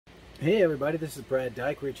Hey everybody, this is Brad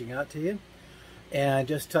Dyke reaching out to you and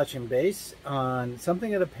just touching base on something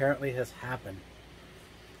that apparently has happened.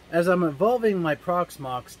 As I'm evolving my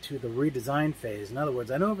Proxmox to the redesign phase, in other words,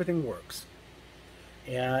 I know everything works,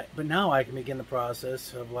 but now I can begin the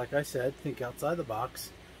process of, like I said, think outside the box,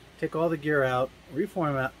 take all the gear out,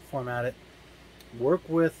 format it, work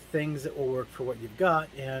with things that will work for what you've got,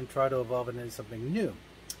 and try to evolve it into something new.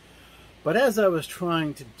 But as I was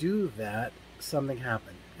trying to do that, something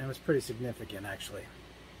happened. And it was pretty significant, actually.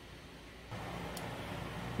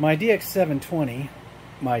 My DX-720,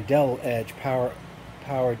 my Dell Edge Power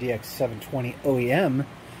DX-720 OEM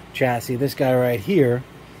chassis, this guy right here,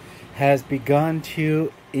 has begun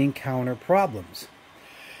to encounter problems.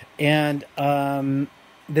 And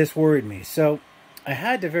this worried me. So I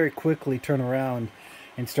had to very quickly turn around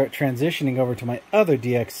and start transitioning over to my other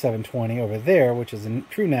DX-720 over there, which is a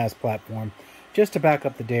true NAS platform, just to back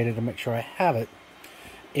up the data to make sure I have it.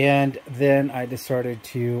 And then I decided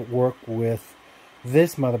to work with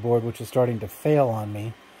this motherboard, which was starting to fail on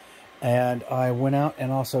me. And I went out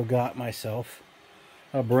and also got myself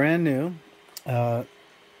a brand new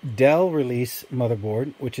Dell release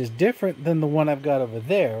motherboard, which is different than the one I've got over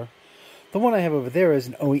there. The one I have over there is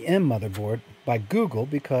an OEM motherboard by Google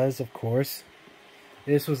because, of course,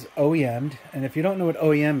 this was OEM'd. And if you don't know what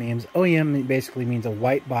OEM means, OEM basically means a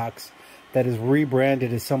white box that is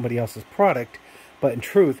rebranded as somebody else's product, but in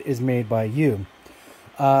truth is made by you.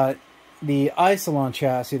 The Isilon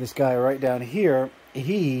chassis, this guy right down here,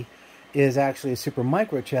 he is actually a super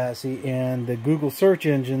micro chassis, and the Google search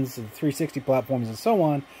engines, the 360 platforms and so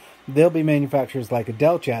on, they'll be manufacturers like a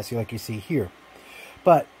Dell chassis like you see here.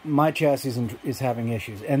 But my chassis is having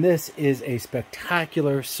issues, and this is a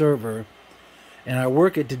spectacular server, and I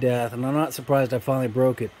work it to death, and I'm not surprised I finally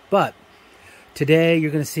broke it. But today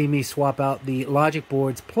you're going to see me swap out the logic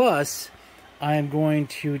boards, plus I am going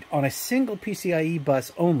to, on a single PCIe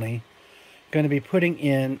bus only, going to be putting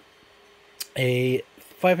in a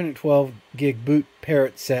 512 gig boot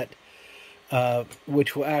parrot set,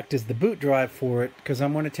 which will act as the boot drive for it, because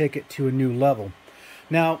I'm going to take it to a new level.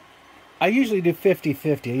 Now, I usually do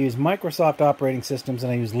 50-50. I use Microsoft operating systems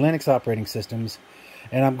and I use Linux operating systems,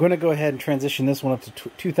 and I'm going to go ahead and transition this one up to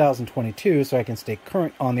 2022 so I can stay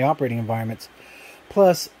current on the operating environments,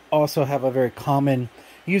 plus also have a very common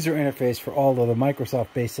user interface for all of the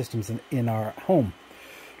Microsoft-based systems in our home.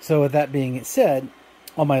 So with that being said,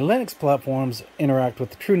 all my Linux platforms interact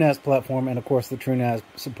with the TrueNAS platform, and of course the TrueNAS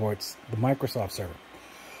supports the Microsoft server.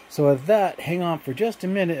 So with that, hang on for just a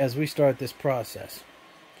minute as we start this process.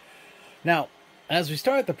 Now, as we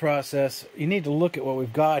start the process, you need to look at what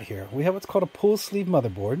we've got here. We have what's called a pull sleeve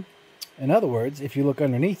motherboard. In other words, if you look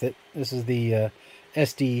underneath it, this is the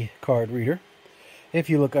SD card reader. If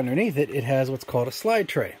you look underneath it, it has what's called a slide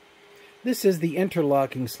tray. This is the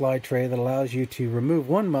interlocking slide tray that allows you to remove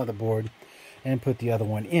one motherboard and put the other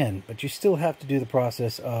one in. But you still have to do the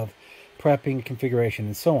process of prepping, configuration,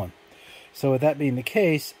 and so on. So with that being the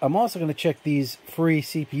case, I'm also going to check these free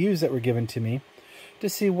CPUs that were given to me to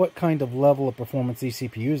see what kind of level of performance these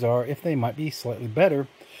CPUs are, if they might be slightly better.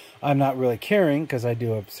 I'm not really caring because I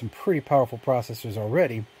do have some pretty powerful processors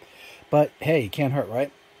already. But hey, it can't hurt,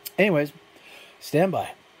 right? Anyways, stand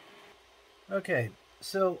by. Okay,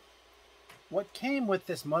 so what came with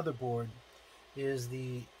this motherboard is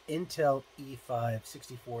the Intel E5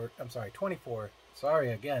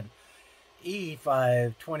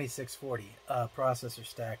 2640 processor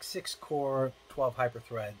stack, 6-core, 12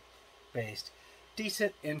 hyper-thread based.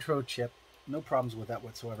 Decent intro chip, no problems with that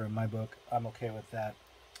whatsoever in my book. I'm okay with that.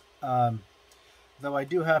 Though I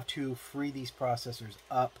do have to free these processors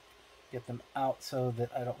up, get them out so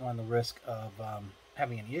that I don't run the risk of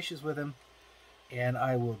having any issues with them, and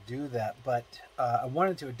I will do that. But I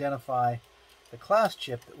wanted to identify the class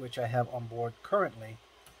chip which I have on board currently,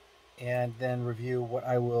 and then review what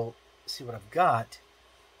I will see what I've got,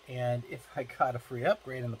 and if I got a free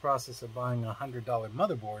upgrade in the process of buying a $100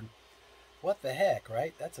 motherboard, what the heck,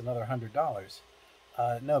 right? That's another $100.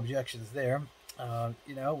 No objections there.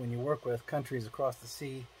 You know, when you work with countries across the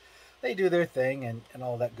sea, they do their thing and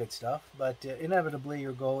all that good stuff. But inevitably,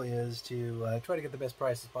 your goal is to try to get the best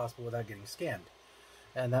prices possible without getting scammed.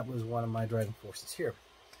 And that was one of my driving forces here.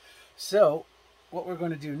 So what we're going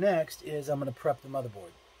to do next is I'm going to prep the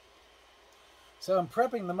motherboard. So I'm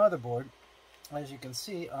prepping the motherboard. As you can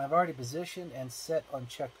see, I've already positioned and set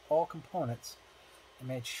unchecked all components and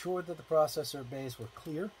made sure that the processor bays were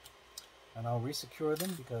clear. And I'll resecure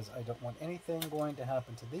them because I don't want anything going to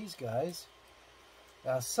happen to these guys.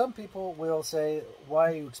 Some people will say,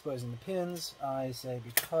 why are you exposing the pins? I say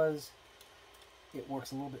because it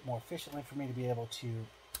works a little bit more efficiently for me to be able to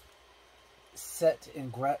set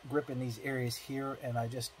and grip in these areas here, and I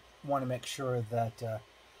just want to make sure that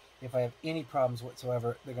if I have any problems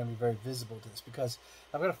whatsoever, they're going to be very visible to this, because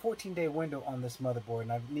I've got a 14-day window on this motherboard,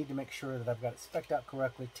 and I need to make sure that I've got it spec'd out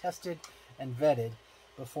correctly, tested and vetted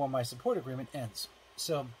before my support agreement ends.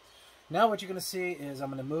 So now what you're going to see is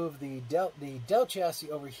I'm going to move the Dell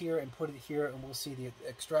chassis over here and put it here, and we'll see the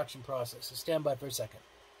extraction process. So stand by for a second.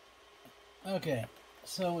 Okay,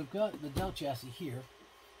 so we've got the Dell chassis here,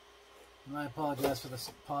 and I apologize for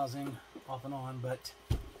this pausing off and on, but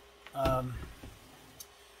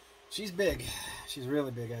she's big. She's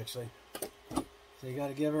really big, actually. So you got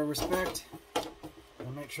to give her respect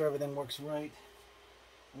and make sure everything works right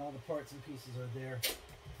and all the parts and pieces are there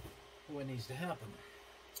for what needs to happen.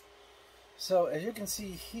 So as you can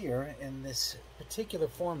see here in this particular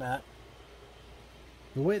format,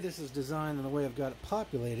 the way this is designed and the way I've got it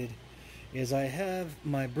populated is I have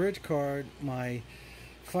my bridge card, my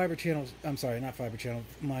fiber channel, I'm sorry, not fiber channel,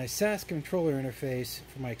 my SAS controller interface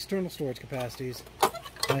for my external storage capacities.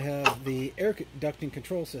 I have the air ducting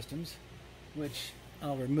control systems, which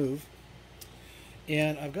I'll remove.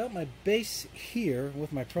 And I've got my base here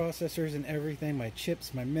with my processors and everything, my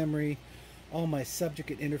chips, my memory, all my subject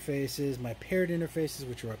interfaces, my paired interfaces,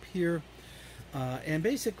 which are up here, and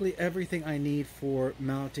basically everything I need for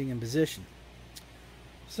mounting and position.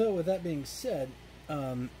 So with that being said,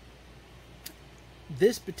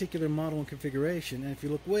 this particular model and configuration, and if you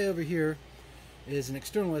look way over here, is an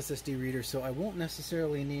external SSD reader, so I won't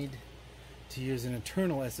necessarily need to use an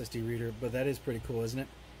internal SSD reader, but that is pretty cool, isn't it?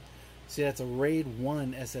 See, that's a RAID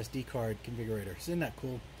 1 SSD card configurator. Isn't that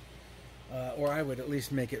cool? Or I would at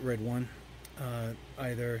least make it RAID 1,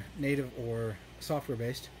 either native or software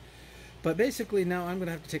based. But basically now I'm going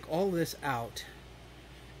to have to take all of this out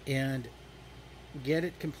and get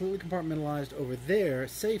it completely compartmentalized over there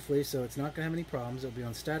safely, so it's not going to have any problems. It'll be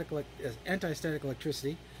on anti-static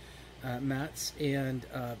electricity mats, and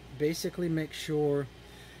basically make sure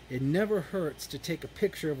it never hurts to take a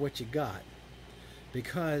picture of what you got,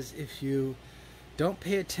 because if you don't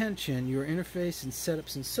pay attention, your interface and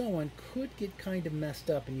setups and so on could get kind of messed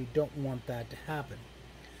up, and you don't want that to happen.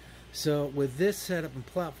 So with this setup and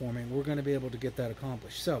platforming, we're going to be able to get that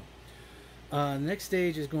accomplished. So the next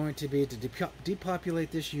stage is going to be to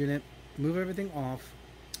depopulate this unit, move everything off,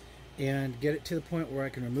 and get it to the point where I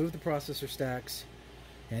can remove the processor stacks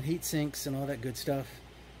and heat sinks and all that good stuff,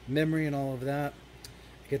 memory and all of that,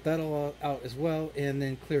 get that all out as well, and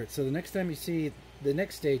then clear it. So the next time you see the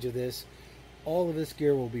next stage of this, all of this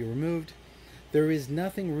gear will be removed. There is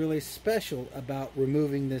nothing really special about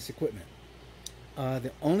removing this equipment.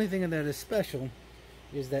 The only thing that is special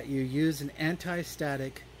is that you use an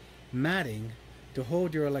anti-static matting to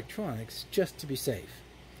hold your electronics, just to be safe.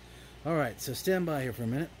 Alright, so stand by here for a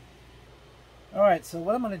minute. Alright, so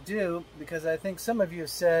what I'm going to do, because I think some of you have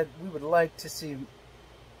said we would like to see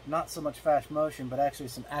not so much fast motion, but actually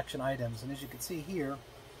some action items, and as you can see here,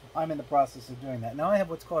 I'm in the process of doing that. Now I have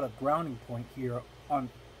what's called a grounding point here on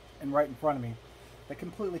and right in front of me that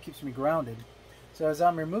completely keeps me grounded. So as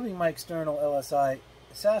I'm removing my external LSI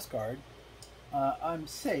SAS card, I'm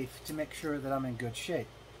safe to make sure that I'm in good shape.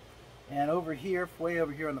 And over here, way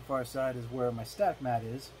over here on the far side, is where my static mat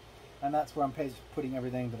is, and that's where I'm putting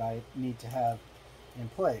everything that I need to have in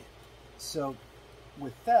play. So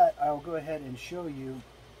with that, I'll go ahead and show you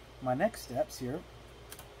my next steps here.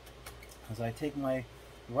 As I take my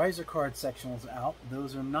riser card sectionals out,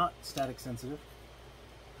 those are not static sensitive.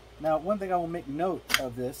 Now, one thing I will make note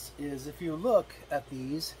of this is if you look at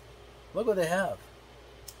these, look what they have.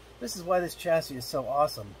 This is why this chassis is so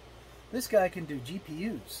awesome. This guy can do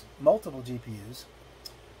GPUs, multiple GPUs.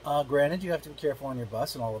 Granted, you have to be careful on your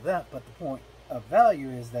bus and all of that, but the point of value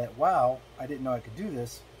is that, wow, I didn't know I could do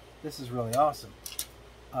this. This is really awesome.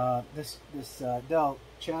 This Dell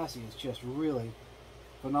chassis is just really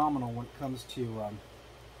phenomenal when it comes to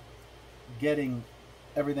getting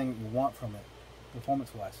everything you want from it,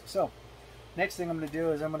 performance-wise. So, next thing I'm going to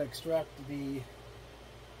do is I'm going to extract the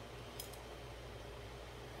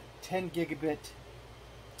 10 gigabit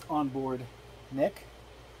onboard NIC,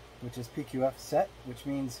 which is PQF set, which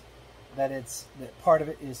means that part of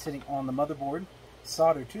it is sitting on the motherboard,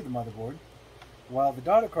 soldered to the motherboard, while the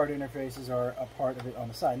daughter card interfaces are a part of it on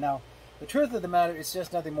the side. Now, the truth of the matter is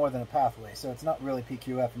just nothing more than a pathway, so it's not really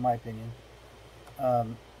PQF in my opinion.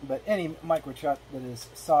 But any microchip that is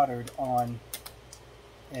soldered on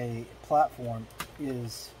a platform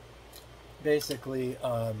is basically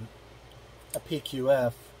a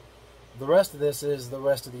PQF. The rest of this is the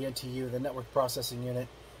rest of the NTU, the network processing unit.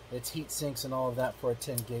 It's heat sinks and all of that for a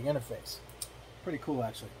 10 gig interface. Pretty cool,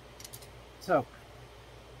 actually. So,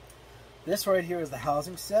 this right here is the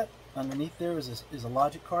housing set. underneath there is a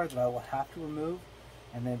logic card that I will have to remove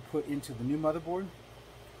and then put into the new motherboard.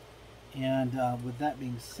 And with that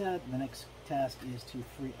being said, the next task is to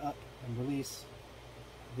free up and release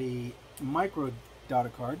the micro data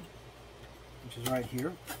card, which is right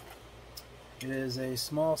here. It is a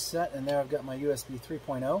small set, and there I've got my USB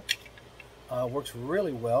 3.0. Works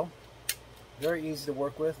really well. Very easy to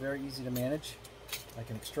work with, very easy to manage. I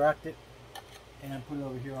can extract it and put it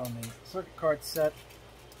over here on the circuit card set,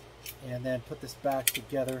 and then put this back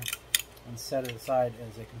together and set it aside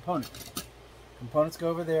as a component. Components go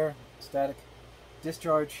over there, static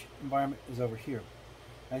discharge environment is over here.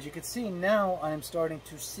 As you can see, now I am starting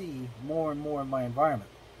to see more and more of my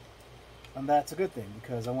environment. And that's a good thing,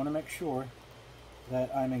 because I want to make sure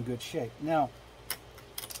that I'm in good shape. Now,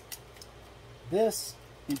 this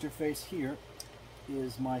interface here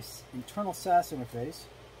is my internal SAS interface,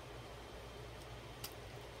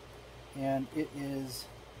 and it is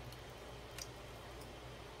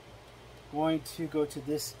going to go to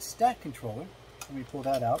this stack controller. Let me pull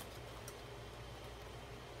that out.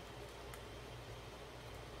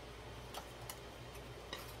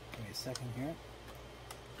 Give me a second here.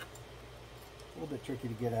 A little bit tricky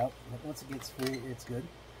to get out, but once it gets free, it's good.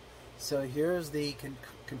 So here's the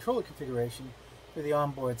controller configuration for the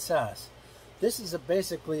onboard SAS. This is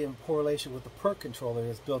basically in correlation with the PERC controller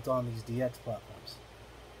that's built on these DX platforms.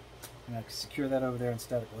 And I can secure that over there in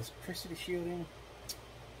static electricity shielding.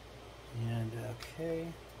 And okay,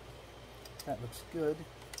 that looks good.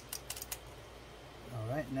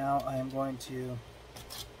 Alright, now I am going to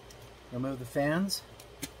remove the fans.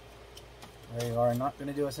 They are not going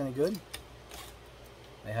to do us any good.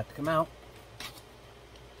 They have to come out.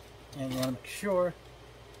 And you want to make sure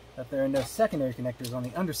that there are no secondary connectors on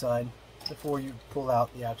the underside before you pull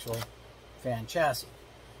out the actual fan chassis.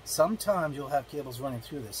 Sometimes you'll have cables running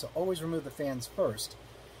through this, so always remove the fans first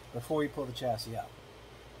before you pull the chassis out.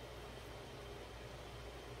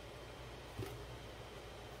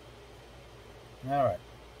 All right.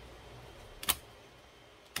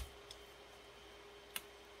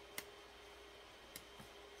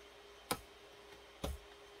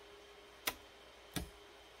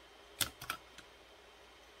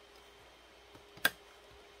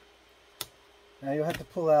 Now you'll have to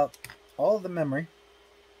pull out all of the memory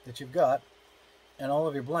that you've got and all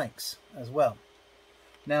of your blanks as well.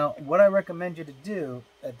 Now, what I recommend you to do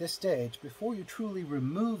at this stage, before you truly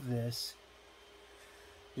remove this,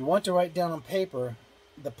 you want to write down on paper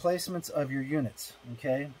the placements of your units,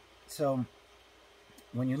 okay? So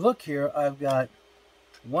when you look here, I've got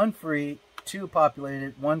 1 free, 2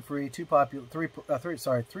 populated, 1 free, 2 populated,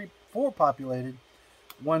 4 populated,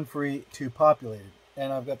 1 free, 2 populated.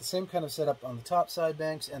 And I've got the same kind of setup on the top side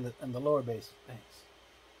banks and the lower base banks.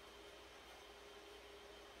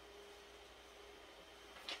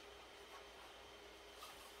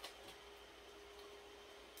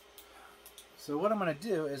 So what I'm going to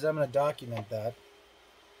do is I'm going to document that.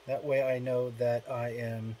 That way I know that I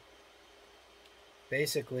am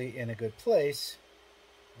basically in a good place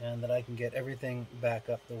and that I can get everything back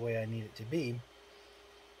up the way I need it to be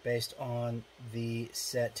based on the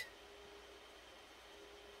set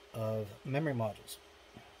of memory modules.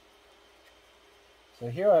 So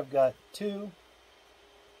here I've got 2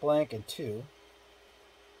 blank and 2,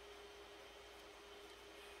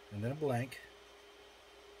 and then a blank.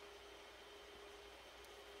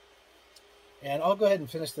 And I'll go ahead and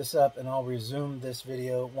finish this up, and I'll resume this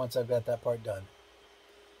video once I've got that part done.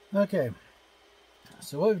 Okay,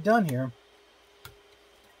 so what we've done here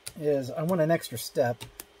is I want an extra step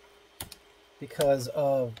because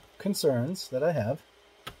of concerns that I have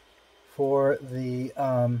for the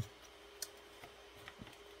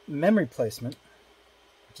memory placement,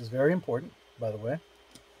 which is very important, by the way.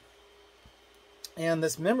 And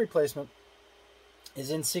this memory placement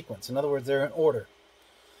is in sequence. In other words, they're in order.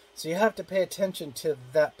 So you have to pay attention to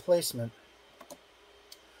that placement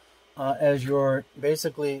as you're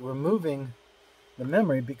basically removing the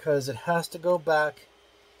memory, because it has to go back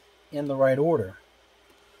in the right order.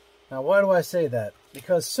 Now, why do I say that?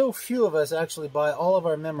 Because so few of us actually buy all of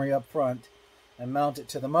our memory up front and mount it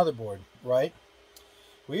to the motherboard, right?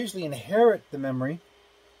 We usually inherit the memory,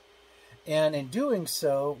 and in doing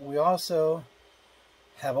so, we also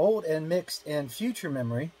have old and mixed and future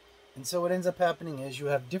memory. And so what ends up happening is you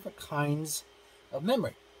have different kinds of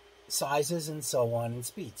memory, sizes and so on, and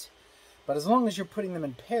speeds. But as long as you're putting them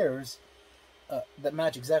in pairs that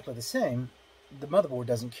match exactly the same, the motherboard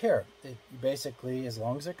doesn't care. It basically, as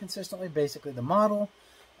long as they're consistently basically the model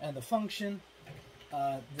and the function,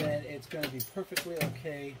 then it's going to be perfectly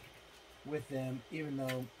okay with them, even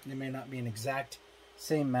though they may not be an exact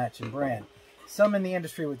same match and brand. Some in the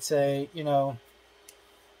industry would say, you know,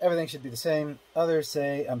 everything should be the same. Others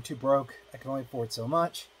say, I'm too broke, I can only afford so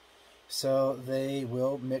much. So they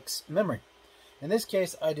will mix memory. In this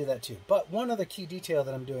case, I do that too. But one other key detail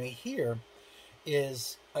that I'm doing here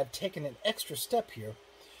is I've taken an extra step here.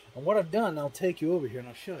 And what I've done, I'll take you over here and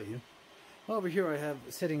I'll show you. Over here I have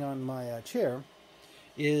sitting on my chair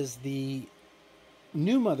is the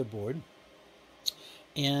new motherboard.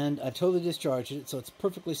 And I've totally discharged it, so it's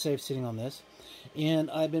perfectly safe sitting on this.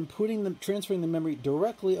 And I've been transferring the memory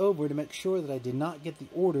directly over to make sure that I did not get the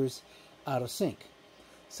orders out of sync.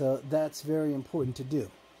 So that's very important to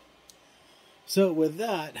do. So with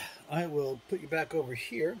that, I will put you back over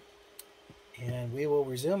here, and we will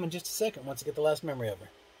resume in just a second once I get the last memory over.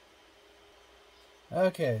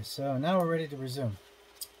 Okay, so now we're ready to resume.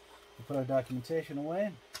 We'll put our documentation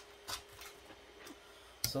away.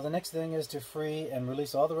 So the next thing is to free and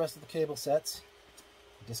release all the rest of the cable sets.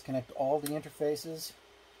 Disconnect all the interfaces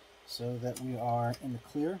so that we are in the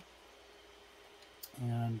clear.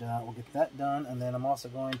 And we'll get that done. And then I'm also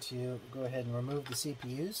going to go ahead and remove the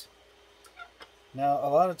CPUs. Now, a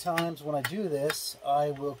lot of times when I do this,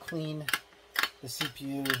 I will clean the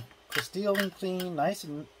CPU crystalline clean, nice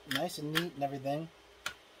and neat and everything,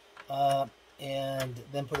 and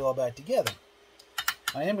then put it all back together.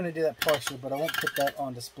 I am going to do that partially, but I won't put that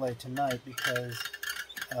on display tonight because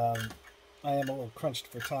I am a little crunched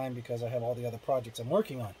for time because I have all the other projects I'm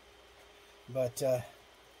working on. But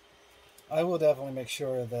I will definitely make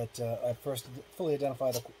sure that I first fully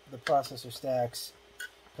identify the processor stacks,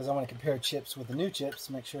 because I want to compare chips with the new chips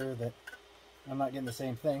to make sure that I'm not getting the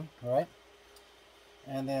same thing, all right?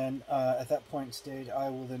 And then at that point in stage, I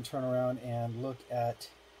will then turn around and look at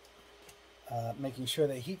making sure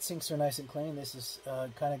that heat sinks are nice and clean. This is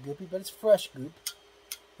kind of goopy, but it's fresh goop.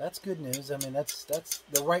 That's good news. I mean, that's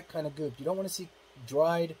the right kind of goop. You don't want to see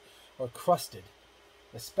dried or crusted,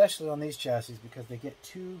 especially on these chassis, because they get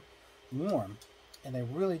too warm, and they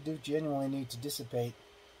really do genuinely need to dissipate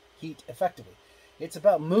heat effectively. It's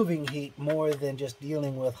about moving heat more than just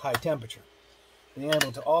dealing with high temperature. Being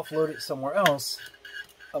able to offload it somewhere else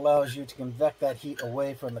allows you to convect that heat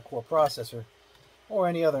away from the core processor or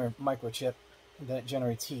any other microchip that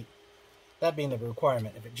generates heat. That being the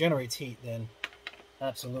requirement. If it generates heat, then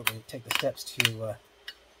absolutely take the steps to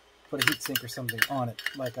put a heat sink or something on it,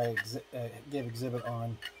 like I gave exhibit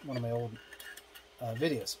on one of my old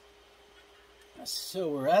videos. So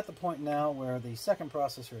we're at the point now where the second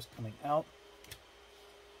processor is coming out.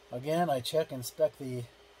 Again, I check and inspect the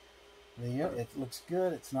unit. It looks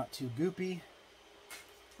good. It's not too goopy.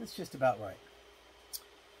 It's just about right.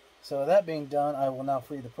 So that being done, I will now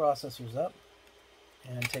free the processors up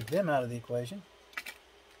and take them out of the equation.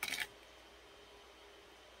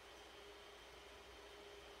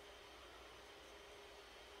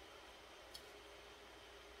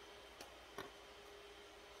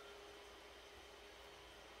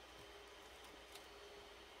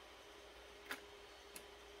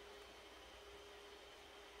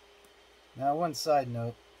 Now, one side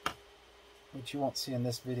note, which you won't see in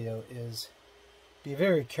this video, is be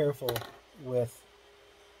very careful with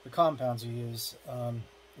the compounds you use.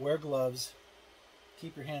 Wear gloves,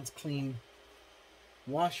 keep your hands clean,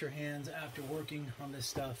 wash your hands after working on this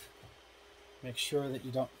stuff. Make sure that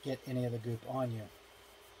you don't get any of the goop on you.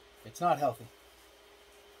 It's not healthy,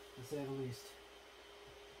 to say the least.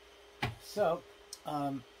 So,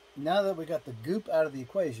 now that we got the goop out of the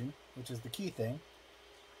equation, which is the key thing,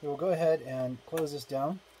 we will go ahead and close this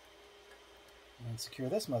down and secure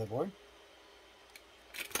this motherboard.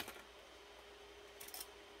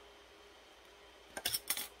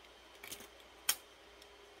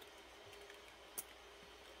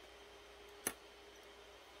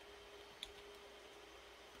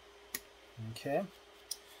 Okay, and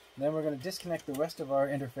then we're going to disconnect the rest of our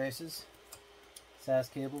interfaces, SAS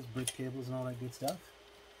cables, bridge cables, and all that good stuff.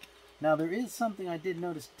 Now, there is something I did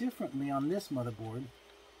notice differently on this motherboard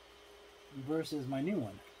versus my new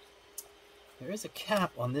one. There is a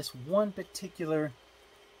cap on this one particular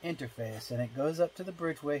interface, and it goes up to the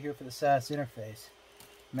bridgeway here for the SAS interface.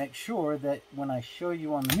 Make sure that when I show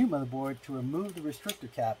you on the new motherboard to remove the restrictor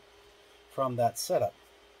cap from that setup.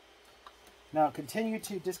 Now, continue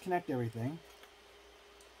to disconnect everything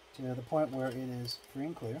to the point where it is free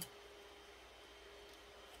and clear.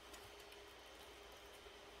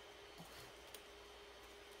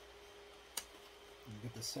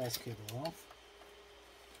 Get the SAS cable off.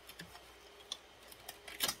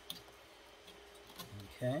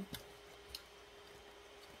 Okay.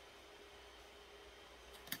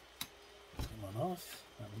 That one off.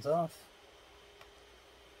 That one's off.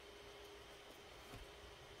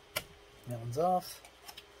 That one's off.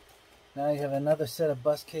 Now you have another set of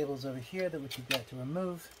bus cables over here that which you've got to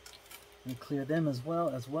remove and clear them as well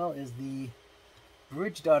as the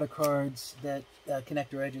bridge daughter cards that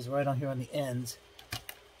connector edges right on here on the ends.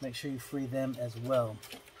 Make sure you free them as well.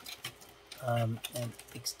 And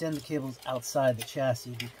extend the cables outside the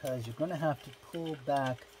chassis because you're going to have to pull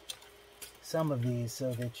back some of these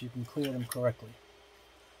so that you can clear them correctly.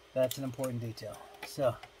 That's an important detail.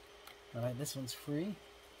 So, alright, this one's free.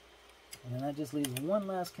 And then that just leaves one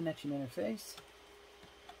last connection interface,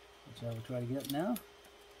 which I will try to get up now.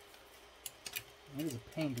 It is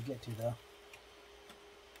a pain to get to though.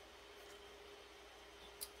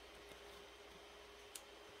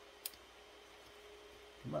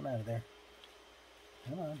 Come on out of there.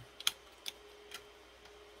 Come on.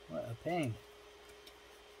 What a pain.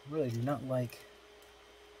 I really do not like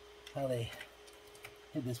how they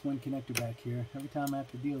hit this one connector back here. Every time I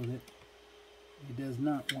have to deal with it, it does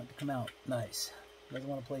not want to come out nice. It doesn't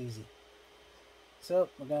want to play easy. So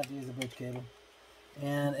we're going to have to use a bridge cable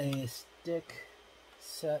and a stick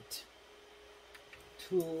set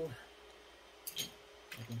tool.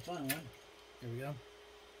 I can find one. There we go.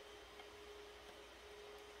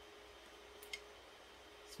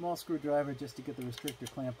 Small screwdriver just to get the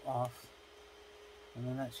restrictor clamp off, and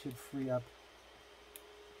then that should free up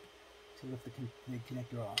to lift the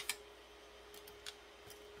connector off.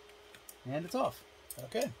 And it's off.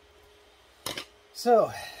 Okay.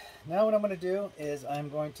 So now what I'm going to do is I'm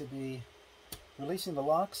going to be releasing the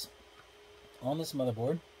locks on this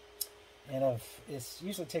motherboard, and it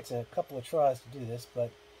usually takes a couple of tries to do this,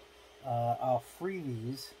 but I'll free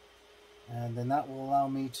these, and then that will allow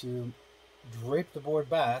me to drape the board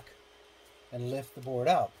back and lift the board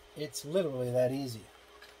out. It's literally that easy.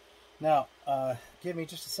 Now, give me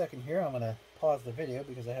just a second here. I'm going to pause the video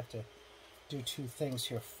because I have to do two things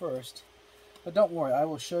here first. But don't worry, I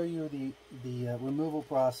will show you the removal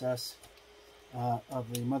process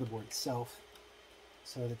of the motherboard itself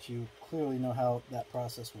so that you clearly know how that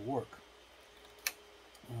process will work.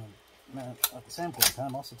 At the same point in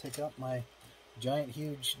time, also take out my giant,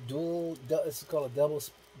 huge this is called a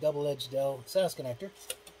double-edged Dell SAS connector.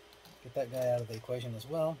 Get that guy out of the equation as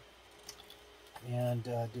well. And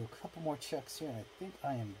do a couple more checks here, and I think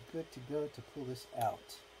I am good to go to pull this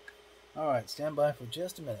out. Alright, stand by for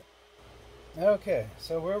just a minute. Okay,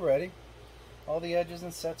 so we're ready. All the edges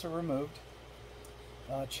and sets are removed.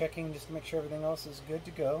 Checking just to make sure everything else is good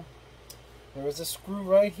to go. There is a screw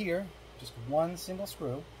right here, just one single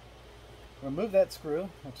screw. Remove that screw,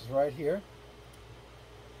 which is right here.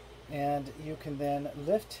 And you can then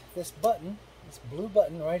lift this button, this blue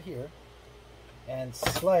button right here, and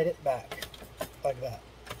slide it back like that.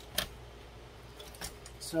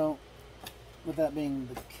 So with that being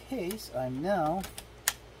the case, I'm now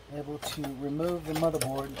able to remove the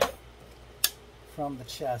motherboard from the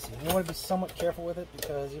chassis. You want to be somewhat careful with it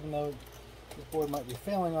because even though this board might be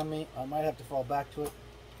failing on me, I might have to fall back to it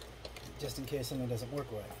just in case something doesn't work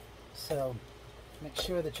right. So make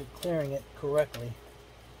sure that you're clearing it correctly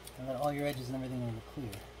and that all your edges and everything are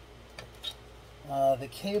clear. The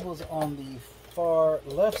cables on the far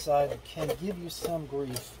left side can give you some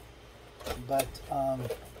grief, but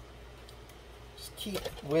just keep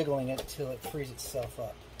wiggling it till it frees itself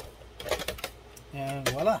up. And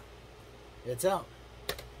voila, it's out.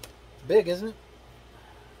 Big, isn't it?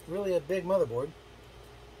 Really a big motherboard,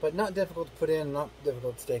 but not difficult to put in, not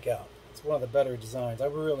difficult to stake out. It's one of the better designs. I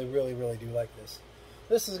really, really, really do like this.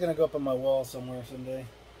 This is going to go up on my wall somewhere someday.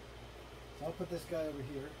 So I'll put this guy over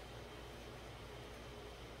here.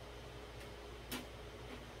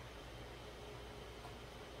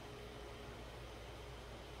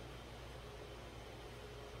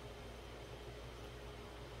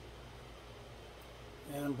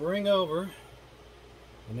 And bring over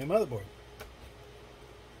the new motherboard.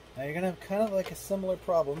 Now you're going to have kind of like a similar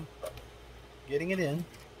problem getting it in,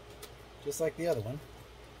 just like the other one.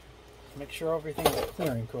 Make sure everything is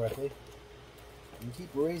clearing correctly. And keep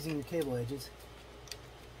raising the cable edges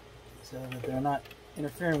so that they're not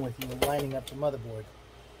interfering with you lining up the motherboard.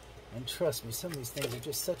 And trust me, some of these things are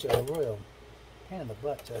just such a royal pain in the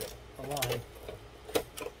butt to align.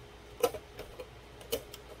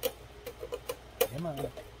 Come on.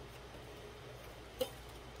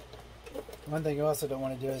 One thing you also don't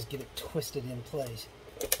want to do is get it twisted in place.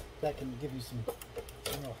 That can give you some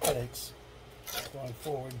real headaches going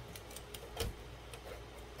forward.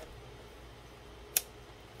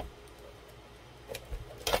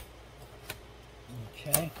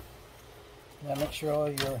 Okay. Now make sure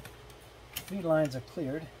all your feed lines are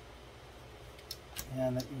cleared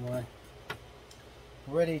and that you are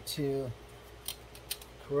ready to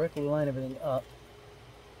correctly line everything up.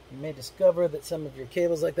 You may discover that some of your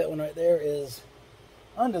cables, like that one right there, is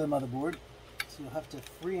under the motherboard. So you'll have to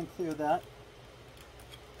free and clear that.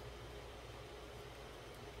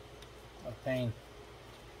 What a pain.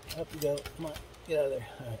 Up you go. Come on, get out of there.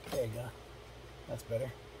 All right, there you go. That's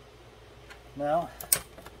better. Now,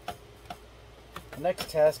 the next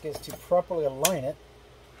task is to properly align it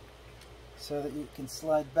so that you can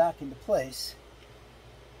slide back into place.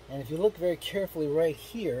 And if you look very carefully right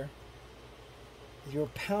here, your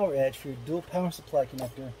power edge for your dual power supply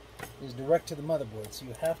connector is direct to the motherboard. So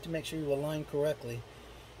you have to make sure you align correctly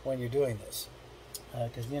when you're doing this.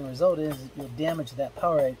 Because the end result is that you'll damage that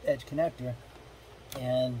power edge connector,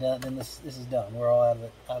 and then this is done. We're all out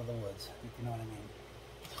of the woods, if you know what I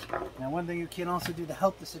mean. Now, one thing you can also do to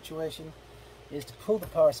help the situation is to pull the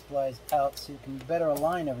power supplies out so you can better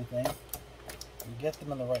align everything and get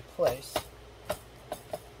them in the right place.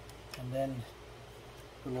 And then,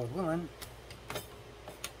 good Lord willing,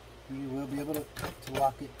 you will be able to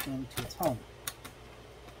lock it into its home.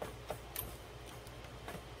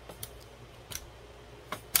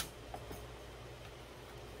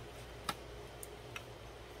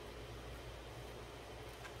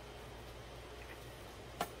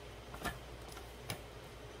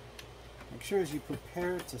 Make sure as you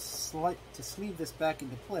prepare to sleeve this back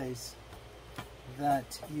into place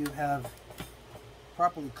that you have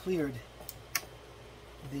properly cleared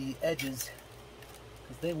the edges,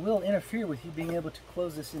 because they will interfere with you being able to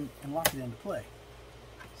close this in and lock it into play.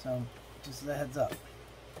 So just as a heads up. Okay,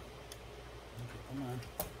 come on.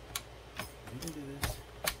 You can do this.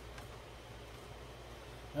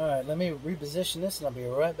 Alright, let me reposition this and I'll be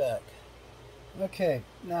right back. Okay,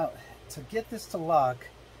 now to get this to lock,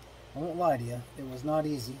 I won't lie to you, it was not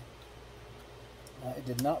easy. It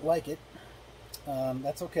did not like it.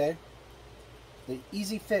 That's okay. The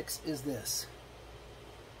easy fix is this.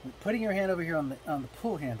 Putting your hand over here on the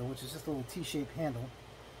pull handle, which is just a little T-shaped handle,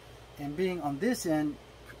 and being on this end,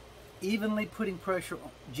 evenly putting pressure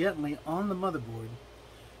gently on the motherboard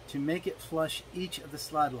to make it flush each of the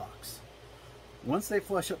slide locks. Once they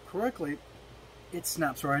flush up correctly, it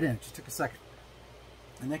snaps right in. It just took a second.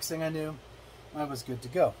 The next thing I knew, I was good to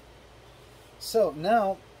go. So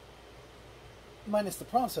now, minus the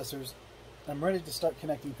processors, I'm ready to start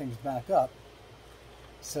connecting things back up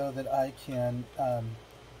so that I can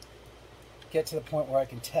get to the point where I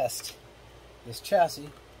can test this chassis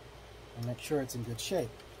and make sure it's in good shape.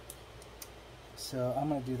 So I'm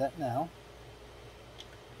going to do that now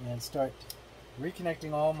and start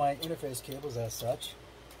reconnecting all my interface cables as such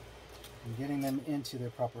and getting them into their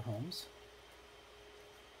proper homes.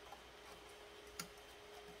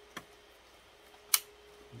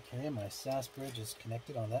 Okay, my SAS bridge is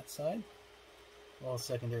connected on that side. All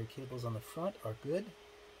secondary cables on the front are good.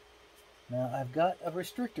 Now I've got a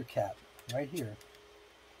restrictor cap right here,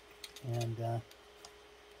 and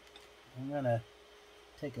I'm going to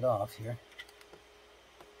take it off here.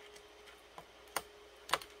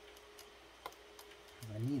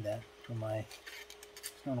 I need that for my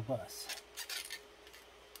external bus.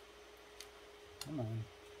 Come on.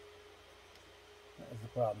 That is the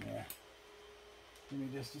problem here. Give me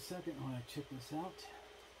just a second while I check this out.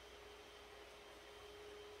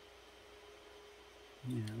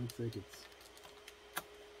 Yeah, it looks like it's...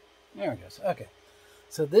 There it goes. Okay.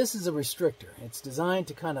 So this is a restrictor. It's designed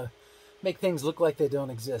to kind of make things look like they don't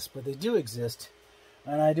exist, but they do exist.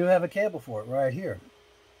 And I do have a cable for it right here.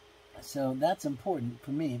 So that's important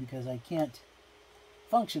for me because I can't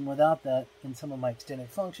function without that in some of my extended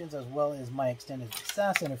functions, as well as my extended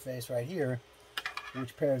SAS interface right here,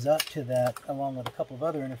 which pairs up to that along with a couple of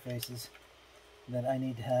other interfaces that I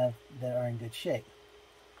need to have that are in good shape,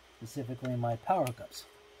 specifically my power hookups.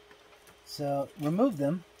 So remove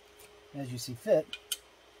them as you see fit,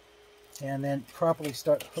 and then properly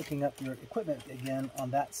start hooking up your equipment again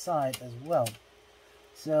on that side as well.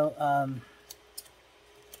 So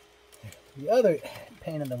the other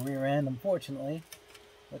pain in the rear end, unfortunately,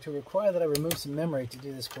 which will require that I remove some memory to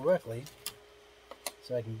do this correctly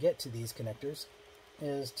so I can get to these connectors,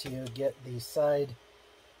 is to get the side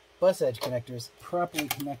bus edge connectors properly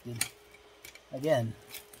connected again.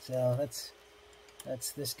 So that's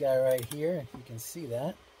this guy right here, if you can see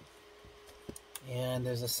that. And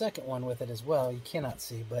there's a second one with it as well. You cannot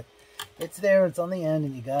see, but it's there, it's on the end,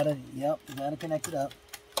 and you gotta connect it up.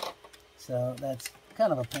 So that's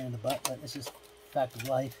kind of a pain in the butt, but it's just a fact of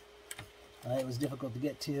life. It was difficult to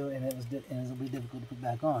get to, and it'll be difficult to put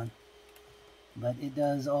back on. But it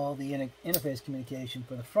does all the interface communication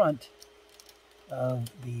for the front of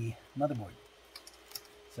the motherboard.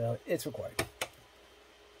 So it's required.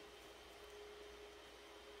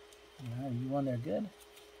 Are you on there good?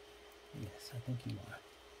 Yes, I think you are.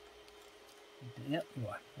 Yep, you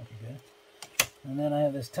are. Okay, good. And then I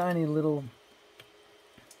have this tiny little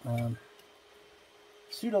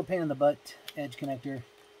pseudo pain in the butt edge connector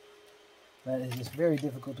that is just very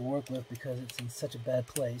difficult to work with because it's in such a bad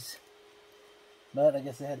place. But I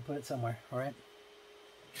guess I had to put it somewhere, alright?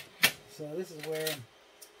 So this is where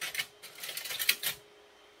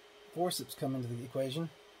forceps come into the equation.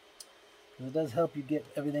 Because it does help you get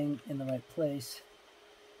everything in the right place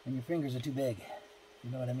when your fingers are too big. You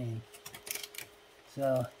know what I mean?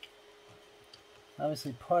 So,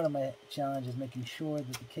 obviously part of my challenge is making sure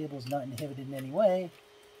that the cable is not inhibited in any way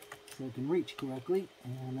so it can reach correctly.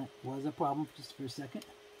 And that was a problem just for a second.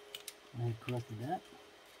 I had corrected that.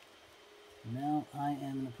 Now I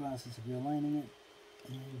am in the process of realigning it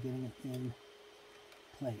and getting it in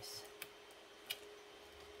place.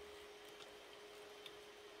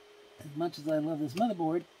 As much as I love this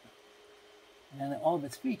motherboard and all of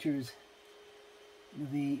its features,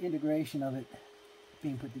 the integration of it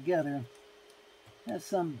being put together has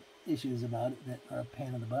some issues about it that are a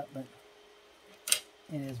pain in the butt, but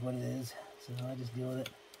it is what it is, so I just deal with it,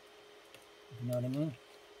 if you know what I mean.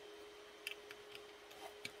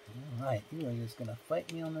 Alright, you are just going to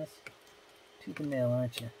fight me on this tooth and nail,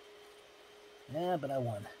 aren't you? Yeah, but I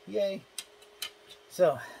won. Yay!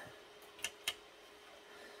 So,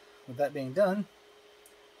 with that being done,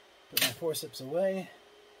 put my forceps away.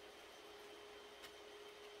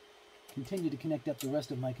 Continue to connect up the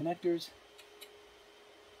rest of my connectors.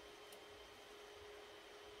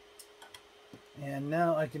 And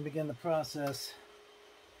now I can begin the process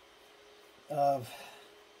of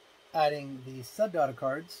adding the sub-data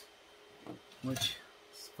cards, which,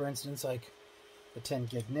 for instance, like the 10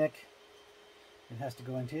 gig NIC, it has to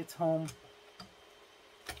go into its home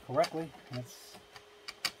correctly. It's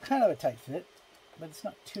kind of a tight fit, but it's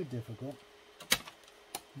not too difficult.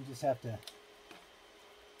 You just have to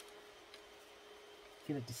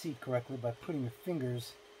get it to seat correctly by putting your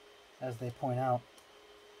fingers as they point out.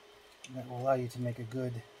 That will allow you to make a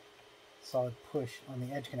good solid push on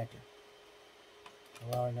the edge connector,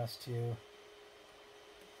 allowing us to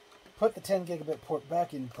put the 10 gigabit port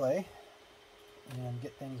back in play and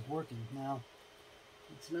get things working. Now,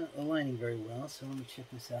 it's not aligning very well, so let me check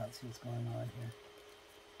this out and see what's going on here.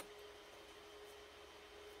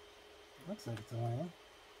 Looks like it's aligning.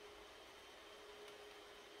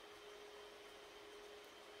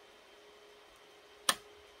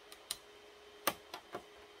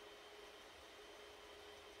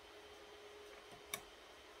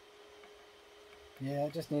 Yeah,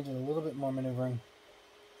 it just needed a little bit more maneuvering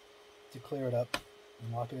to clear it up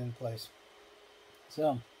and lock it in place.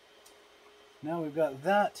 So, now we've got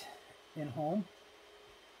that in home.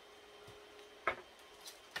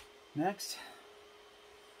 Next,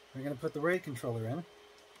 we're going to put the RAID controller in.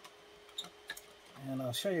 And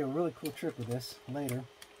I'll show you a really cool trick with this later.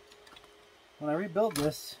 When I rebuild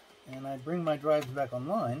this and I bring my drives back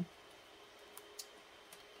online,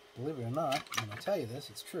 believe it or not, when I tell you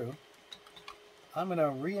this, it's true, I'm going to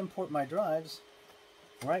re-import my drives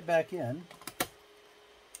right back in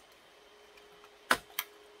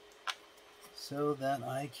so that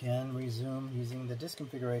I can resume using the disk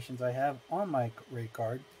configurations I have on my RAID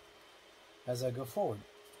card as I go forward.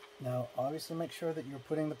 Now, obviously make sure that you're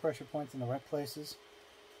putting the pressure points in the right places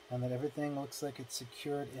and that everything looks like it's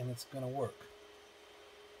secured and it's going to work.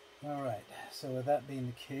 Alright, so with that being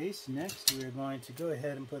the case, next we're going to go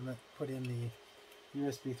ahead and put in the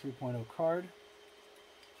USB 3.0 card.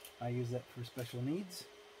 I use that for special needs,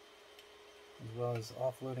 as well as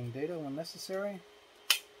offloading data when necessary.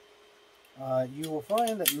 You will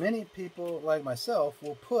find that many people, like myself,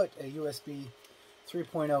 will put a USB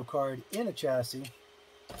 3.0 card in a chassis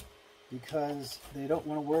because they don't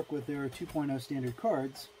want to work with their 2.0 standard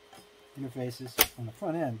cards interfaces on the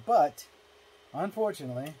front end. But,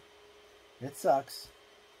 unfortunately, it sucks.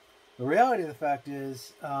 The reality of the fact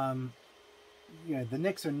is, you know, the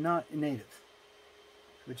NICs are not native,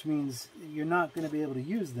 which means you're not going to be able to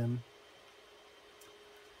use them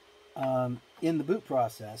in the boot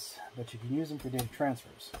process, but you can use them for data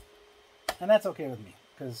transfers. And that's okay with me,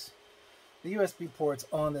 because the USB ports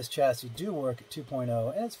on this chassis do work at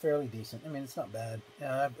 2.0, and it's fairly decent. I mean, it's not bad.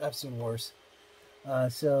 I've seen worse.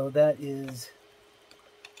 So that is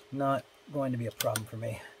not going to be a problem for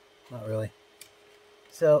me. Not really.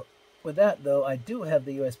 So with that, though, I do have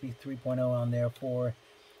the USB 3.0 on there for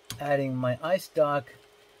adding my iStock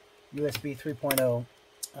USB 3.0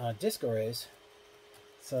 disk arrays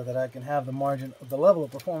so that I can have the margin, the level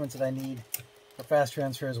of performance that I need for fast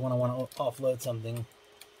transfers when I want to offload something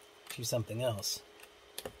to something else.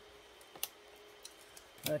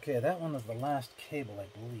 Okay, that one was the last cable, I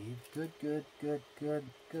believe.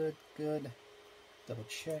 Good. Double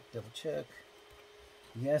check, double check.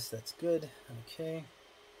 Yes, that's good. Okay.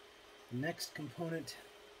 Next component,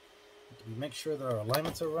 we make sure that our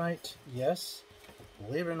alignments are right. Yes.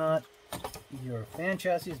 Believe it or not, your fan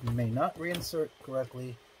chassis may not reinsert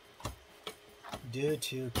correctly due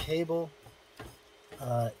to cable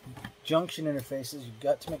junction interfaces. You've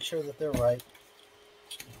got to make sure that they're right.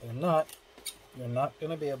 If they're not, you're not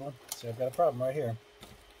going to be able, so I've got a problem right here.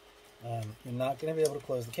 You're not going to be able to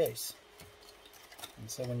close the case. And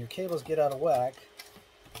so when your cables get out of whack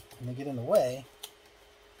and they get in the way,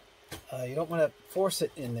 you don't want to force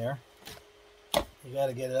it in there. You got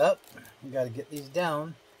to get it up. You got to get these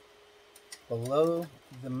down below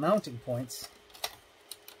the mounting points,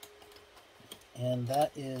 and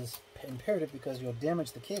that is imperative because you'll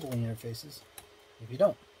damage the cabling interfaces if you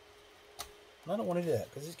don't. And I don't want to do that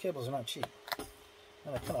because these cables are not cheap.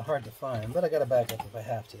 And they're kind of hard to find, but I got to back up if I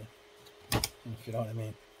have to, if you know what I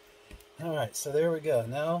mean. Alright, so there we go.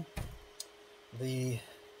 Now the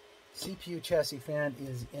CPU chassis fan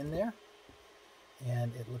is in there,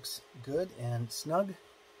 and it looks good and snug.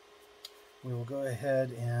 We will go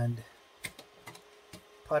ahead and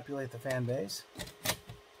populate the fan bays.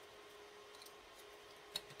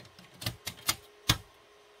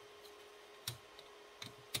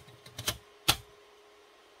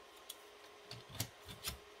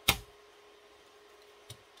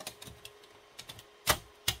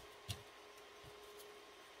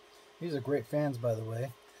 These are great fans, by the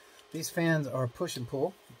way. These fans are push and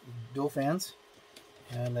pull, dual fans,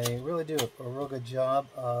 and they really do a real good job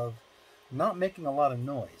of not making a lot of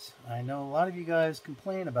noise. I know a lot of you guys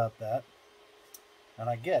complain about that, and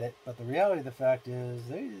I get it, but the reality of the fact is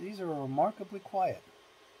these are remarkably quiet.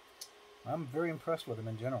 I'm very impressed with them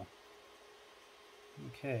in general.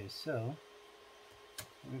 Okay, so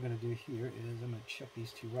what we're going to do here is I'm going to check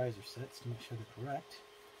these two riser sets to make sure they're correct,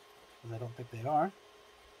 because I don't think they are.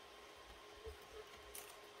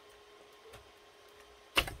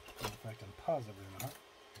 In fact, I'm positive they're not.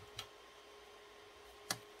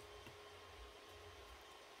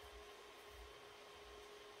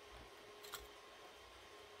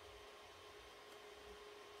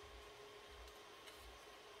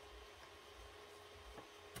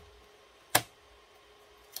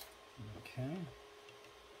 Okay,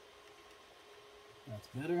 that's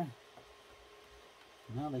better.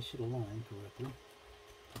 Now they should align correctly.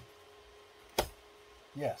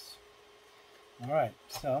 Yes. All right,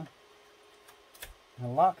 so I'm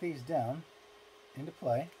going to lock these down into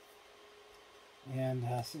play, and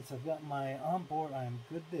since I've got my onboard, I am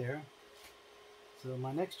good there. So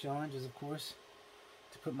my next challenge is, of course,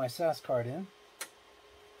 to put my SAS card in.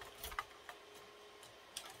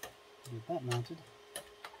 Get that mounted.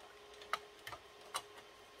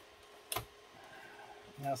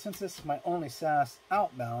 Now, since this is my only SAS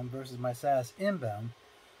outbound versus my SAS inbound,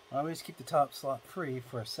 I always keep the top slot free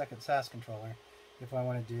for a second SAS controller if I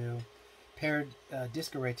want to do paired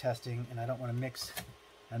disk array testing and I don't want to mix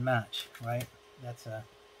and match, right? That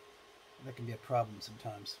can be a problem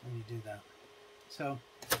sometimes when you do that. So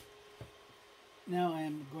now I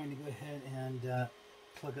am going to go ahead and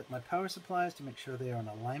plug up my power supplies to make sure they are in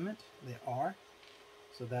alignment. They are,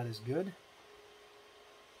 so that is good.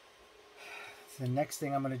 The next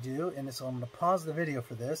thing I'm going to do, and I'm going to pause the video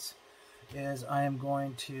for this, is I am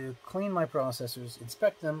going to clean my processors,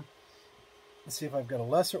 inspect them, and see if I've got a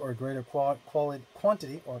lesser or greater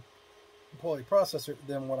quantity or quality processor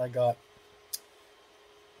than what I got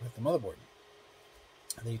with the motherboard,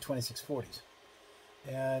 the 2640s,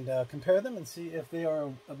 and compare them and see if they are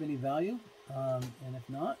of any value, and if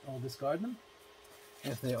not, I'll discard them.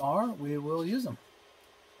 If they are, we will use them.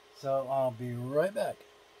 So I'll be right back.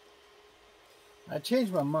 I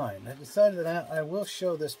changed my mind. I decided that I will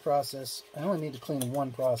show this process. I only need to clean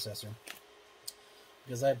one processor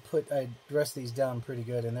because I dressed these down pretty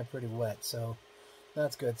good and they're pretty wet, so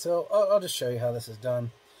that's good. So I'll just show you how this is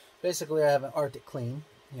done. Basically, I have an Arctic Clean,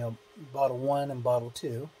 bottle 1 and bottle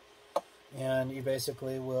 2, and you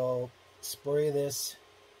basically will spray this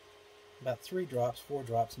about 3 drops, 4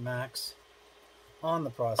 drops max on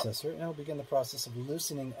the processor, and it'll begin the process of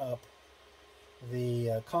loosening up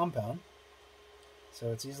the compound.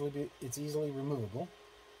 So it's easily removable.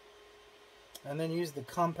 And then use the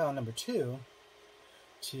compound number 2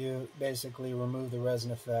 to basically remove the resin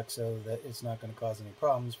effect so that it's not going to cause any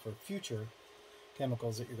problems for future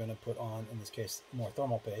chemicals that you're going to put on, in this case, more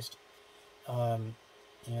thermal paste. But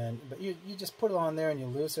you just put it on there and you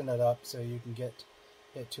loosen it up so you can get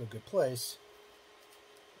it to a good place.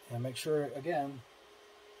 And make sure, again,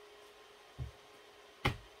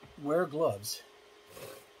 wear gloves.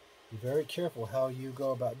 Be very careful how you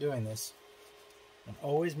go about doing this. And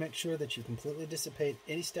always make sure that you completely dissipate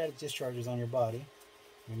any static discharges on your body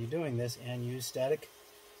when you're doing this, and use static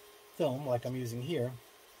film like I'm using here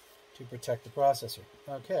to protect the processor.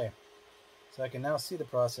 Okay, so I can now see the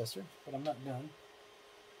processor, but I'm not done.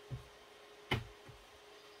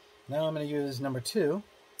 Now I'm going to use number 2.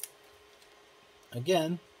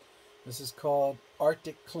 Again, this is called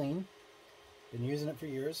Arctic Clean. Been using it for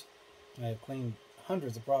years. I have cleaned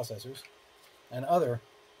hundreds of processors and other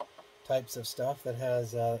types of stuff that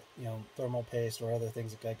has thermal paste or other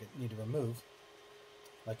things that I could need to remove,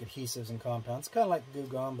 like adhesives and compounds. Kind of like Goo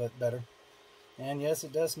Gone, but better. And yes,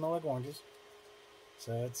 it does smell like oranges,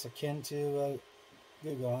 so it's akin to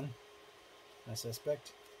Goo Gone, I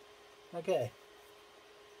suspect. Okay,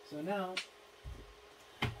 so now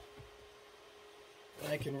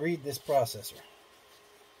I can read this processor.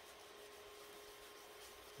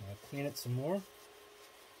 I'll clean it some more,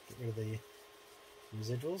 get rid of the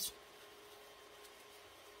residuals.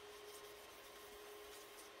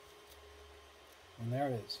 And there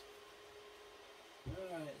it is.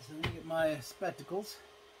 Alright, so let me get my spectacles.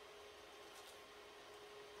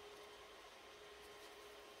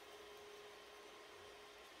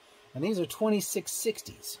 And these are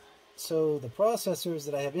 2660s. So the processors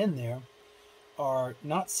that I have in there are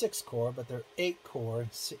not 6-core, but they're 8-core,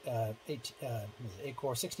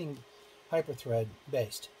 8-core, 16 hyperthread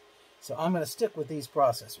based. So I'm going to stick with these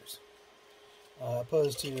processors,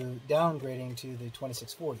 opposed to downgrading to the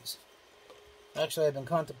 2640s. Actually, I've been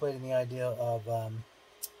contemplating the idea of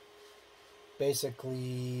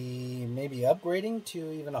basically maybe upgrading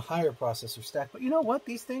to even a higher processor stack. But you know what?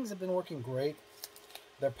 These things have been working great.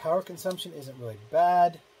 Their power consumption isn't really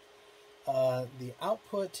bad. The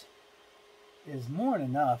output is more than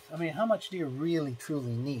enough. I mean, how much do you really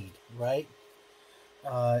truly need, right?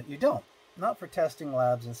 You don't. Not for testing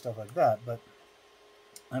labs and stuff like that, but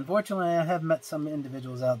unfortunately I have met some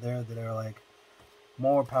individuals out there that are like,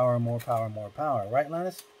 more power, more power, more power. Right,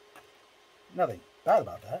 Linus? Nothing bad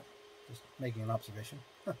about that. Just making an observation.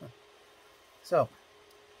 So,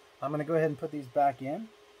 I'm going to go ahead and put these back in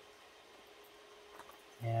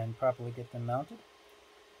and properly get them mounted.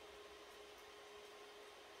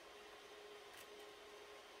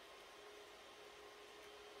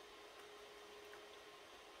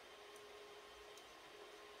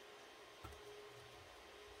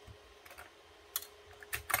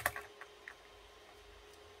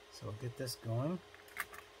 So I'll get this going.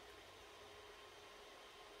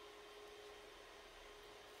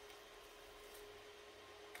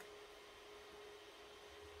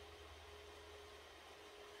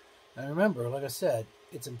 And remember, like I said,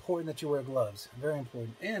 it's important that you wear gloves. Very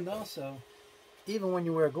important. And also, even when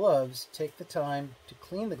you wear gloves, take the time to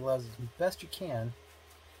clean the gloves as best you can,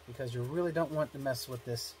 because you really don't want to mess with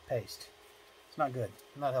this paste. It's not good.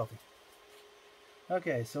 Not healthy.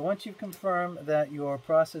 Okay, so once you've confirmed that your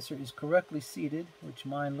processor is correctly seated, which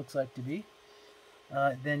mine looks like to be,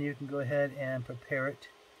 then you can go ahead and prepare it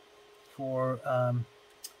for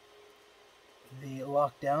the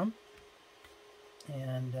lockdown.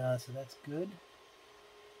 And so that's good.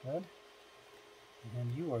 Good.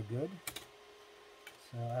 And you are good.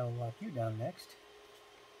 So I will lock you down next.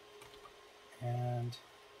 And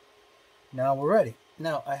now we're ready.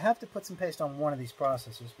 Now I have to put some paste on one of these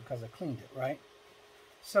processors because I cleaned it, right?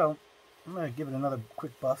 So I'm going to give it another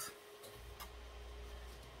quick buff.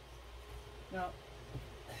 Now,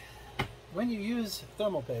 when you use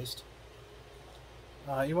thermal paste,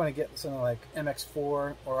 you want to get something like MX4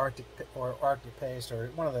 or Arctic paste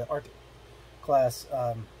or one of the Arctic class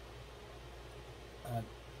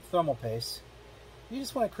thermal paste. You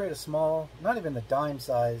just want to create a small, not even the dime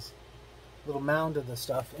size, little mound of the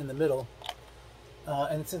stuff in the middle.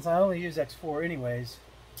 And since I only use X4 anyways,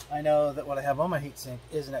 I know that what I have on my heatsink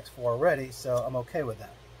is an X4 already, so I'm okay with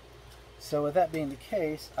that. So with that being the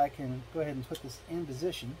case, I can go ahead and put this in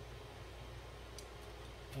position.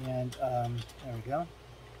 And there we go.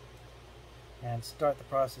 And start the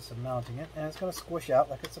process of mounting it. And it's going to squish out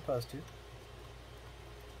like it's supposed to.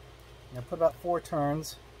 Now put about 4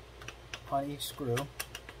 turns on each screw to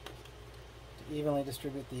evenly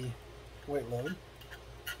distribute the weight load.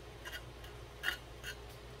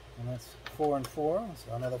 And that's 4 and 4,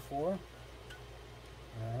 so another 4.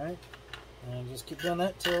 Alright, and just keep doing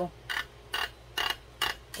that till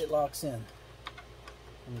it locks in.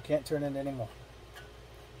 And you can't turn it anymore.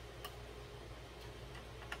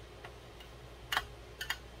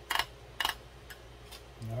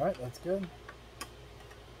 Alright, that's good.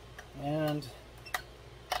 And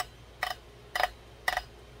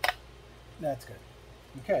that's good.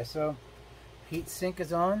 Okay, so heat sink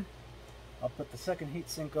is on. I'll put the second heat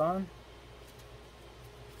sink on.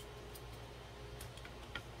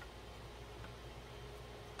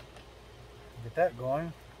 get that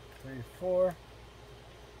going. 3, 4.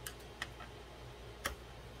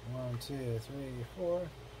 1, 2, 3, 4.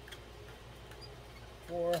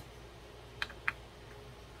 4.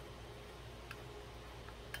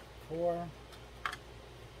 4.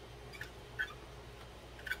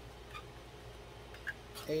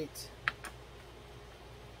 8.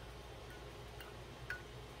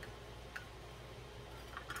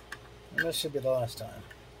 And this should be the last time.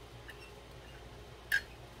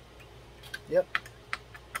 Yep.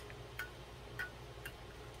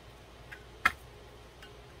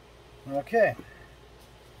 Okay.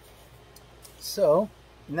 So,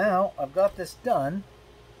 now I've got this done.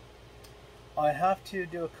 I have to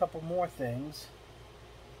do a couple more things.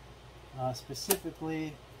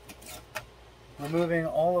 Specifically, removing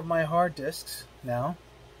all of my hard disks now.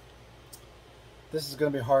 This is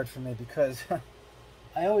going to be hard for me because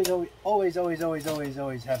I always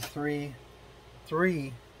have three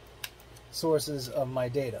sources of my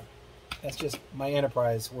data. That's just my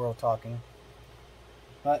enterprise world talking.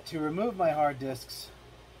 But to remove my hard disks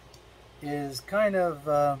is kind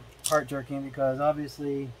of heart-jerking because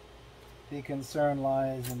obviously the concern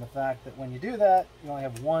lies in the fact that when you do that, you only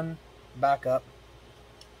have one backup.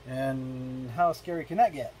 And how scary can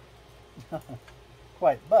that get?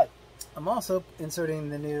 Quite. But I'm also inserting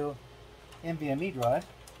the new NVMe drive.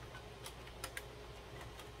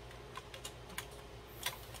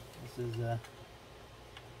 This is, of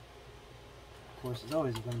course, it's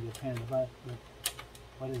always going to be a pain in the butt, but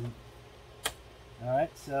what isn't?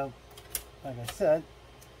 Alright, so, like I said,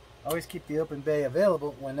 always keep the open bay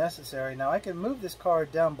available when necessary. Now, I can move this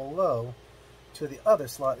card down below to the other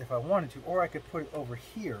slot if I wanted to, or I could put it over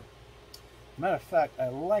here. Matter of fact, I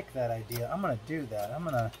like that idea. I'm going to do that.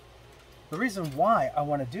 The reason why I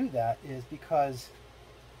want to do that is because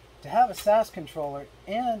to have a SAS controller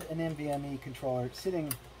and an NVMe controller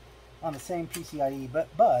sitting on the same PCIe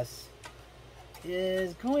bus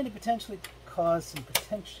is going to potentially cause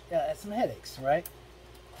some headaches, right?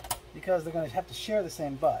 Because they're going to have to share the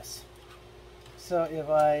same bus. So if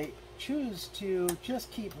I choose to just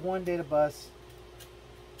keep one data bus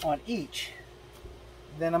on each,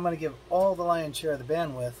 then I'm going to give all the lion's share of the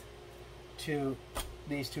bandwidth to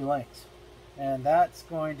these two lanes. And that's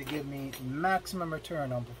going to give me maximum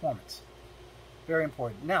return on performance. Very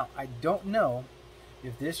important. Now, I don't know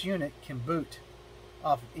if this unit can boot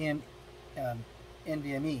off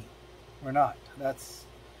NVMe or not. That's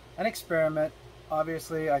an experiment.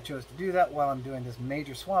 Obviously, I chose to do that while I'm doing this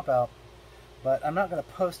major swap out, but I'm not going to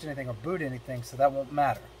post anything or boot anything, so that won't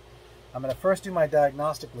matter. I'm going to first do my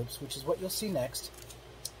diagnostic loops, which is what you'll see next,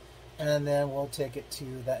 and then we'll take it to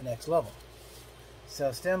that next level.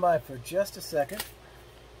 So stand by for just a second.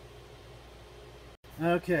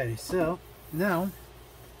 Okay, so now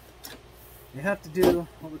you have to do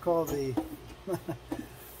what we call the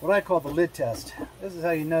what I call the lid test. This is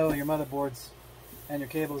how you know your motherboards and your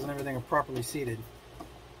cables and everything are properly seated.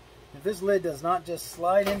 If this lid does not just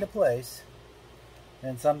slide into place,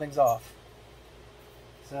 then something's off.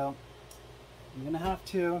 So I'm gonna have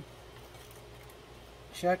to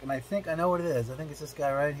check, and I think I know what it is. I think it's this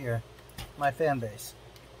guy right here. My fan base,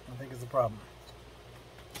 I think, is the problem.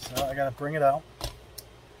 So I gotta bring it out.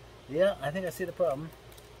 Yeah, I think I see the problem.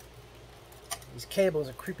 These cables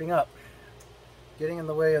are creeping up, getting in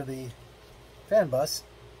the way of the fan bus,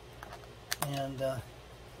 and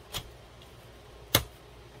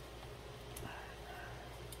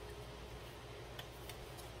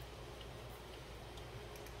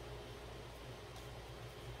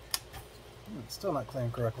it's still not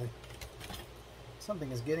clearing correctly.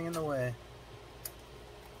 Something is getting in the way.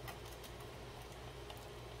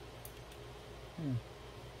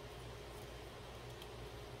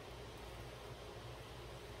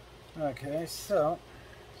 Okay, so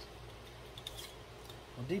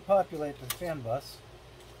we'll depopulate the fan bus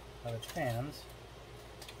of its fans,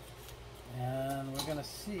 and we're going to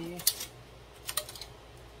see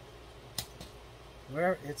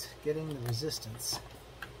where it's getting the resistance.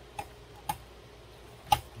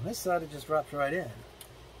 On this side, it just drops right in,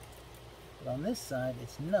 but on this side,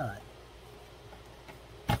 it's not.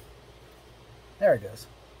 There it goes.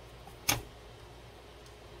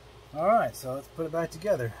 Alright, so let's put it back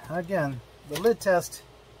together. Again, the lid test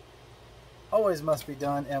always must be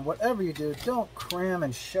done, and whatever you do, don't cram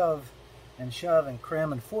and shove and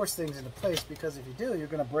cram and force things into place, because if you do, you're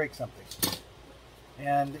going to break something.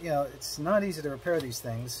 And, you know, it's not easy to repair these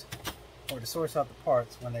things or to source out the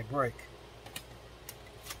parts when they break.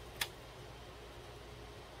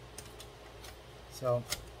 So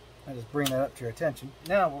I just bring that up to your attention.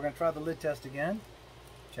 Now we're going to try the lid test again.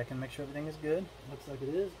 Check and make sure everything is good. Looks like it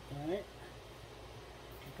is. Alright.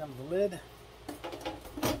 Here comes the lid.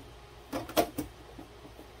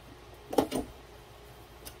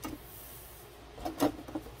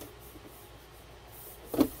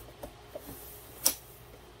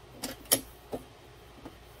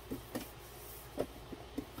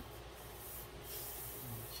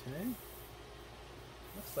 Okay.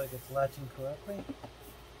 Looks like it's latching correctly.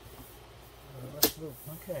 Let's move.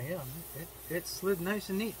 Okay, yeah, it slid nice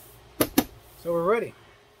and neat. So we're ready.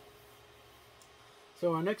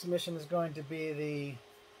 So our next mission is going to be the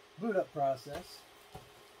boot up process.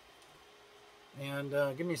 And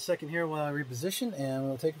give me a second here while I reposition, and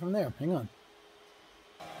we'll take it from there. Hang on.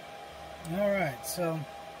 Alright, so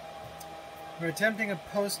we're attempting a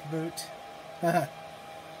post-boot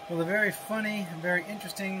with a very funny, very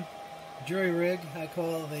interesting jury rig I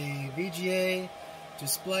call the VGA to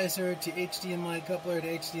splicer to HDMI coupler to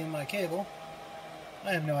HDMI cable.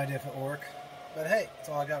 I have no idea if it will work, but hey, that's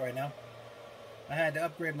all I got right now. I had to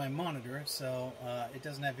upgrade my monitor, so it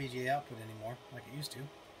doesn't have VGA output anymore like it used to.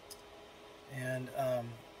 And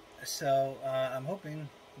so I'm hoping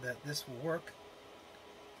that this will work.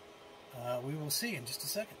 We will see in just a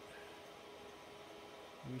second.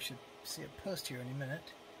 We should see it post here any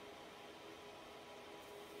minute.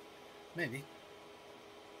 Maybe.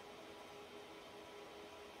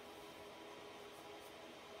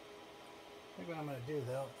 I think what I'm going to do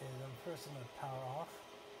though is first I'm going to power off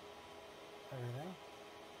everything.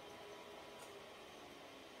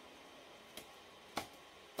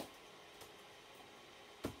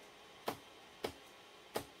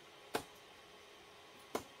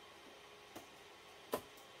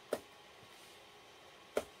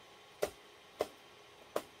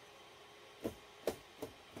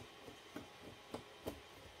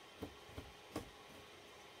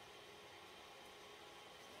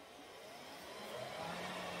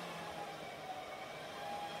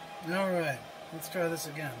 Alright, let's try this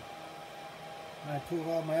again. I pull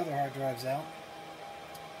all my other hard drives out.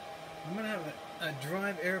 I'm going to have a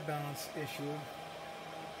drive air balance issue.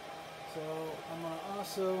 So I'm going to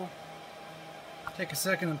also take a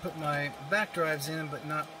second and put my back drives in, but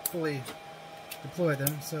not fully deploy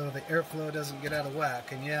them so the airflow doesn't get out of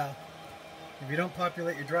whack. And yeah, if you don't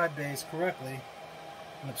populate your drive bays correctly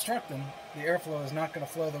and obstruct them, the airflow is not going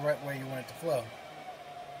to flow the right way you want it to flow.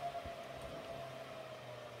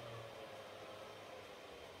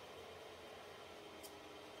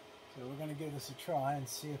 So we're going to give this a try and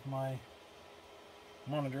see if my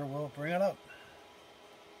monitor will bring it up.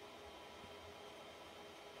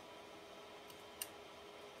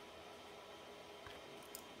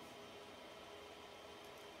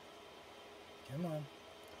 Come on.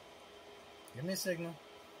 Give me a signal.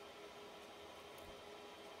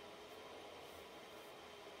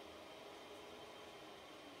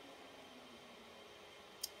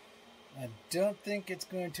 I don't think it's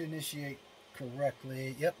going to initiate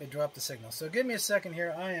correctly. Yep, it dropped the signal. So give me a second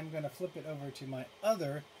here. I am going to flip it over to my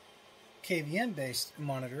other KVM based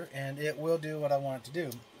monitor and it will do what I want it to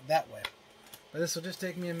do that way. But this will just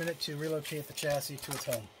take me a minute to relocate the chassis to its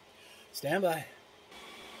home. Stand by.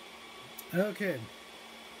 Okay.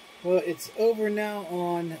 Well, it's over now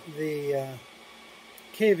on the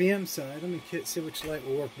KVM side. Let me see which light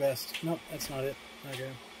will work best. Nope, that's not it.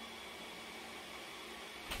 Okay.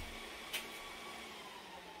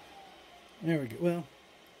 There we go. Well,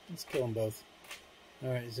 let's kill them both.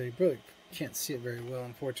 Alright, so you really can't see it very well,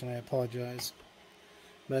 unfortunately. I apologize.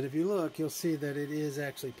 But if you look, you'll see that it is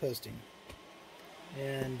actually posting.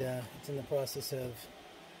 And it's in the process of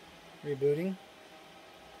rebooting.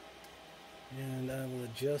 And I will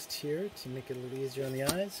adjust here to make it a little easier on the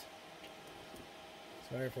eyes.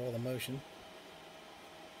 Sorry for all the motion.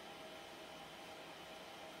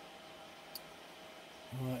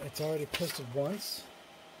 It's already posted once.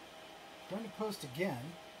 I'm going to post again.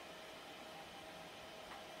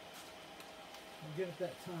 I'll give it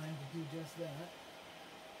that time to do just that.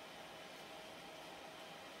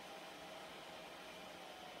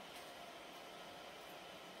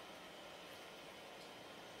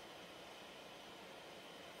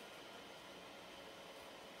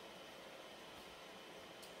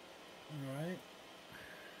 All right.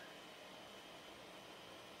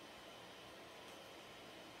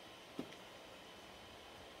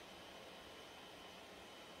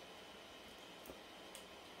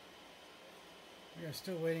 We are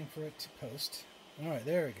still waiting for it to post. Alright,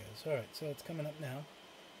 there it goes. Alright, so it's coming up now.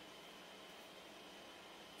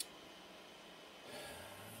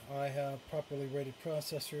 I have properly rated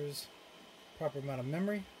processors, proper amount of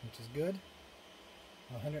memory, which is good.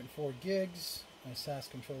 104 gigs. My SAS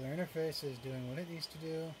controller interface is doing what it needs to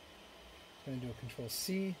do. It's going to do a Control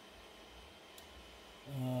C.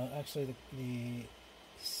 Actually, the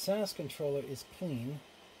SAS controller is clean,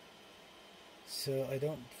 so I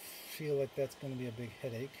don't feel like that's going to be a big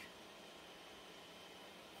headache.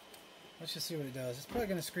 Let's just see what it does. It's probably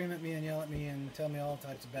going to scream at me and yell at me and tell me all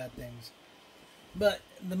types of bad things. But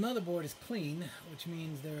the motherboard is clean, which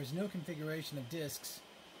means there is no configuration of disks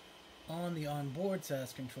on the onboard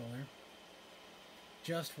SAS controller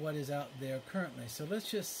just what is out there currently. So let's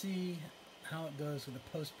just see how it goes with the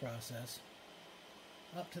post process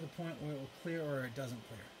up to the point where it will clear or it doesn't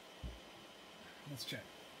clear. Let's check.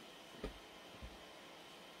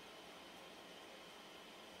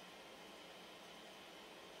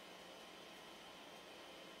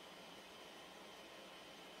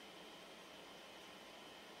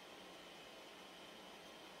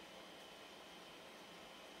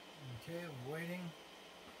 Okay, we're waiting.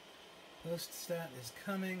 Post stat is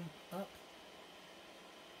coming up.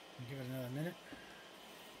 I'll give it another minute.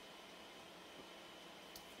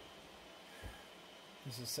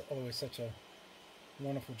 This is always such a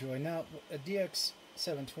wonderful joy. Now, a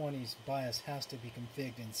DX-720's BIOS has to be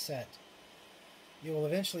configured and set. It will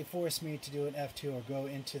eventually force me to do an F2 or go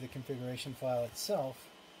into the configuration file itself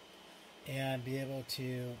and be able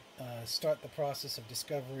to start the process of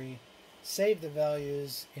discovery, save the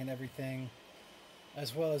values and everything,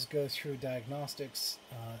 as well as go through diagnostics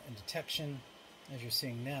and detection, as you're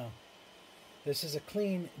seeing now. This is a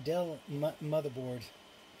clean Dell motherboard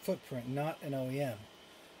footprint, not an OEM.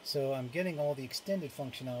 So I'm getting all the extended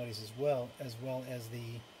functionalities as well as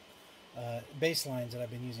the baselines that I've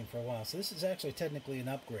been using for a while. So this is actually technically an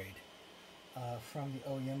upgrade from the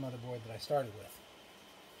OEM motherboard that I started with.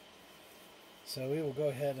 So we will go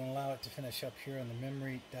ahead and allow it to finish up here on the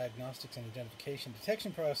memory diagnostics and identification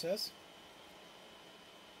detection process.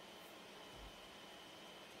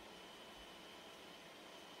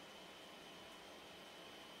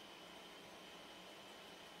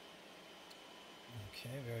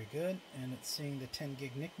 Okay, very good. And it's seeing the 10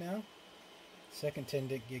 gig NIC now. Second 10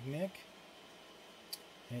 gig NIC.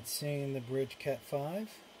 It's seeing the bridge Cat5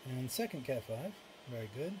 and second Cat5. Very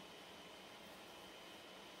good.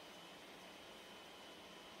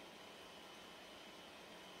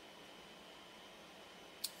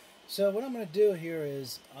 So what I'm going to do here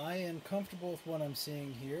is I am comfortable with what I'm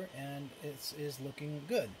seeing here, and it is looking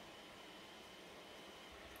good.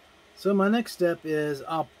 So my next step is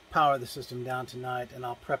I'll power the system down tonight, and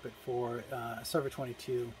I'll prep it for a Server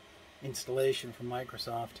 22 installation from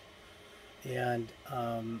Microsoft, and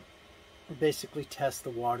basically test the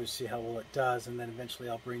water, see how well it does, and then eventually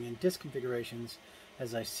I'll bring in disk configurations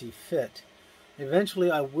as I see fit. Eventually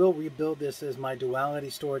I will rebuild this as my duality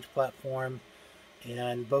storage platform,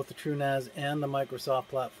 and both the TrueNAS and the Microsoft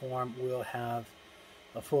platform will have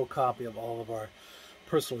a full copy of all of our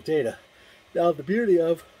personal data. Now, the beauty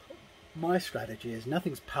of my strategy is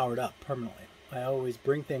nothing's powered up permanently. I always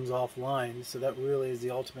bring things offline, so that really is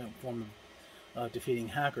the ultimate form of defeating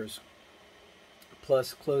hackers.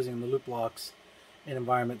 Plus, closing the loop locks in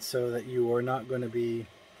environments so that you are not going to be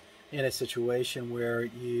in a situation where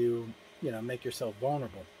you make yourself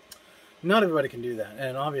vulnerable. Not everybody can do that,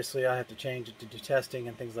 and obviously I have to change it to do testing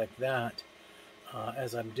and things like that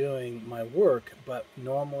as I'm doing my work, but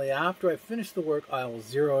normally after I finish the work I will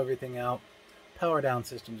zero everything out, power down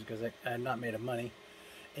systems because I have not made of money,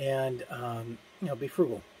 and be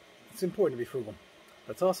frugal. It's important to be frugal,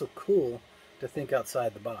 but it's also cool to think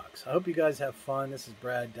outside the box. I hope you guys have fun. This is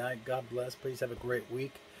Brad. God bless. Please have a great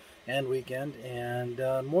week and weekend,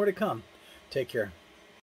 and more to come. Take care.